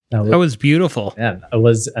That was beautiful. Yeah, it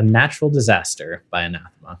was A Natural Disaster by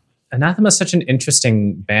Anathema. Anathema is such an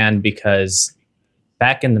interesting band because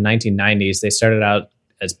back in the 1990s, they started out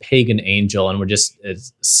as Pagan Angel and were just a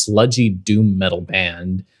sludgy doom metal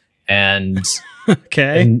band. And,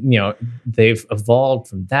 Okay. and they've evolved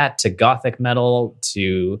from that to gothic metal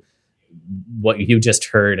to what you just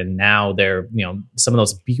heard. And now they're, some of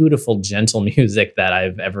those beautiful, gentle music that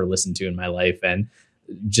I've ever listened to in my life. And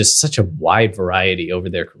just such a wide variety over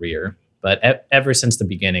their career. But ever since the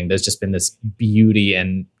beginning, there's just been this beauty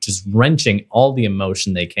and just wrenching all the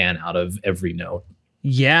emotion they can out of every note.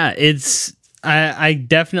 Yeah, I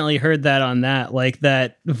definitely heard that on that. Like,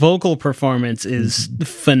 that vocal performance is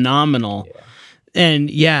phenomenal. Yeah.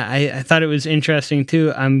 And yeah, I thought it was interesting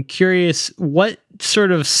too. I'm curious, what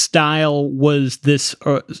sort of style was this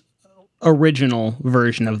original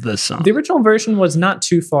version of this song? The original version was not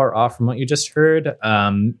too far off from what you just heard.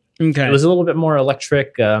 Okay. It was a little bit more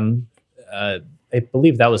electric. I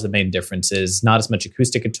believe that was the main difference, is not as much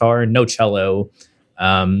acoustic guitar, no cello.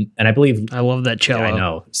 And I believe... I love that cello. Yeah, I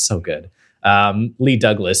know. So good. Lee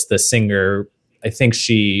Douglas, the singer, I think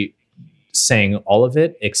she sang all of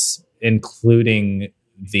it, including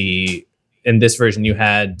in this version, you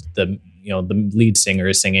had the lead singer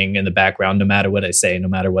is singing in the background, no matter what I say, no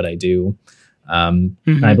matter what I do. And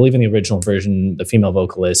I believe in the original version, the female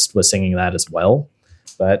vocalist was singing that as well.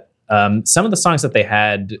 But some of the songs that they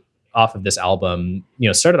had off of this album,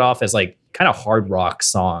 started off as like kind of hard rock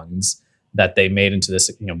songs that they made into this,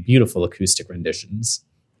 beautiful acoustic renditions.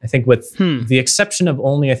 I think with the exception of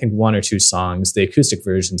only, I think, one or two songs, the acoustic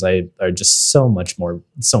versions are just so much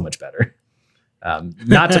better.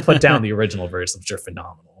 Not to put down the original versions, which are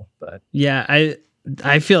phenomenal, but yeah,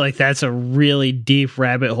 I feel like that's a really deep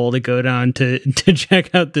rabbit hole to go down to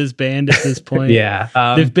check out this band at this point.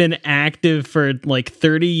 Yeah, they've been active for like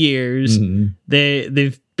 30 years.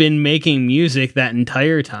 They've been making music that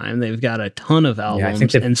entire time. They've got a ton of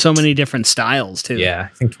albums and so many different styles too. Yeah,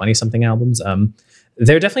 I think 20 something albums.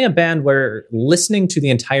 They're definitely a band where listening to the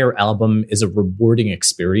entire album is a rewarding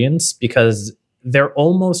experience because they're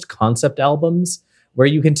almost concept albums where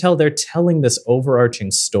you can tell they're telling this overarching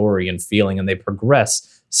story and feeling, and they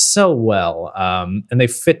progress so well. And they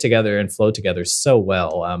fit together and flow together so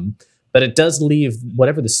well. But it does leave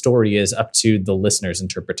whatever the story is up to the listener's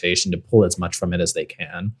interpretation to pull as much from it as they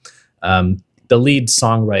can. The lead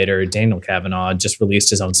songwriter, Daniel Kavanagh, just released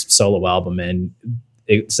his own solo album, and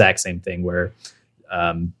exact same thing where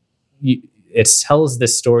it tells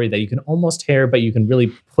this story that you can almost hear, but you can really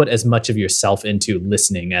put as much of yourself into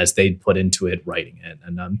listening as they put into it writing it.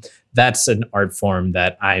 And that's an art form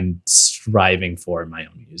that I'm striving for in my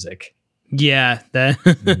own music. Yeah,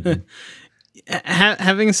 that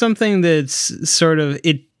having something that's sort of,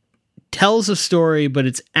 it tells a story, but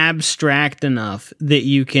it's abstract enough that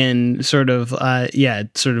you can sort of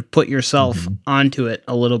put yourself onto it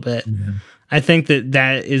a little bit. Yeah. I think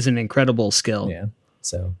that is an incredible skill. Yeah.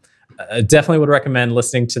 So I definitely would recommend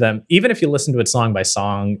listening to them. Even if you listen to it song by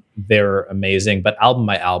song, they're amazing. But album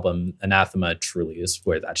by album, Anathema truly is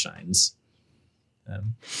where that shines.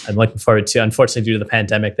 I'm looking forward to, unfortunately, due to the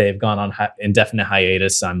pandemic, they've gone on indefinite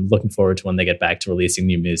hiatus. I'm looking forward to when they get back to releasing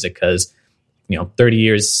new music because, 30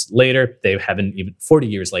 years later, they haven't even 40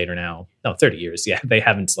 years later now. No, 30 years. Yeah, they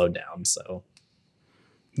haven't slowed down. So.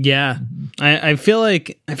 Yeah, I feel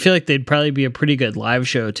like they'd probably be a pretty good live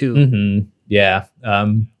show too. Mm-hmm. Yeah.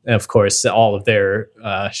 And of course, all of their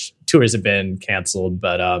tours have been canceled,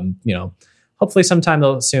 but hopefully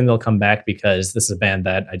sometime soon they'll come back because this is a band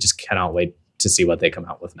that I just cannot wait to see what they come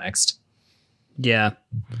out with next. Yeah.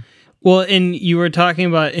 Well, and you were talking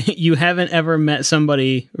about you haven't ever met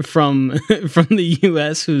somebody from the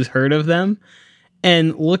US who's heard of them.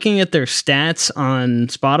 And looking at their stats on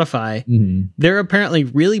Spotify, they're apparently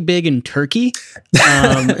really big in Turkey.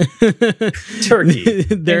 Turkey,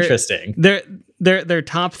 interesting. Their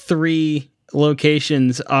top 3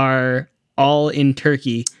 locations are all in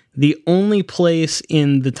Turkey. The only place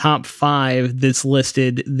in the top 5 that's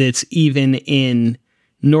listed that's even in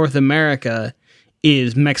North America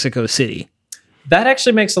is Mexico City. That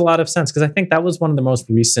actually makes a lot of sense because I think that was one of the most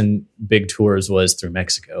recent big tours was through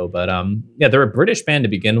Mexico. But they're a British band to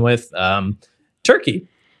begin with. Turkey,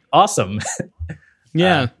 awesome.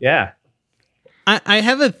 Yeah, yeah. I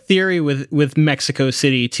have a theory with Mexico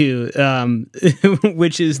City too,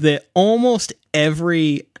 which is that almost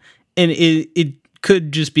every, and it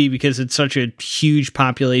could just be because it's such a huge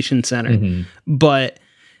population center, but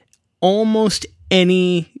almost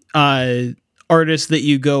any artist that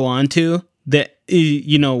you go on to that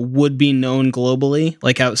would be known globally,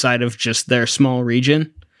 like outside of just their small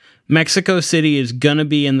region, Mexico City is gonna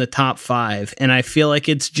be in the top 5, and I feel like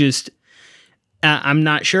it's just. I'm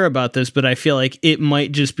not sure about this, but I feel like it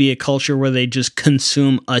might just be a culture where they just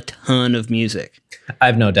consume a ton of music. I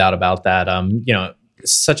have no doubt about that.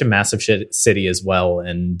 Such a massive city as well,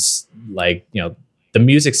 and like the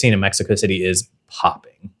music scene in Mexico City is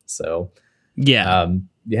popping. So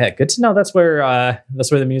good to know that's where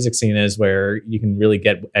the music scene is, where you can really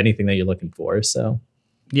get anything that you're looking for. So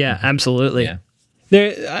yeah, absolutely. Yeah.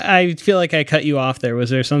 I feel like I cut you off there. Was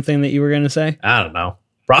there something that you were going to say? I don't know.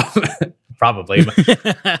 Probably.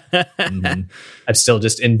 I'm still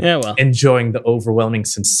just enjoying the overwhelming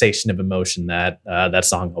sensation of emotion that that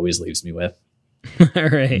song always leaves me with. All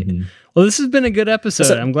right. Mm-hmm. Well, this has been a good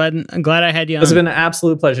episode. I'm glad I had you on. It's been an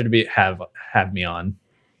absolute pleasure to have me on.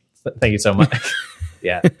 Thank you so much.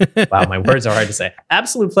 Yeah. Wow, my words are hard to say.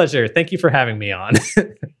 Absolute pleasure. Thank you for having me on.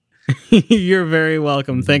 You're very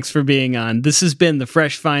welcome. Thanks for being on. This has been the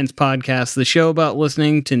Fresh Finds Podcast, the show about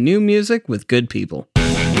listening to new music with good people.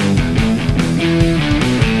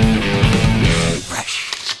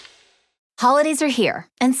 Holidays are here,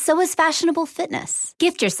 and so is fashionable fitness.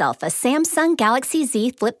 Gift yourself a Samsung Galaxy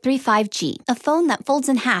Z Flip 3 5G, a phone that folds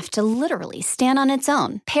in half to literally stand on its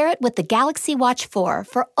own. Pair it with the Galaxy Watch 4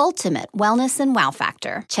 for ultimate wellness and wow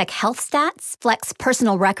factor. Check health stats, flex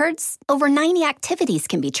personal records. Over 90 activities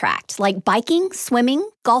can be tracked, like biking, swimming,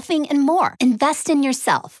 golfing, and more. Invest in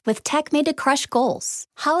yourself with tech made to crush goals.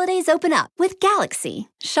 Holidays open up with Galaxy.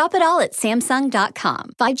 Shop it all at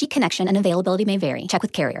Samsung.com. 5G connection and availability may vary. Check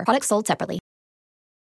with carrier. Products sold separately.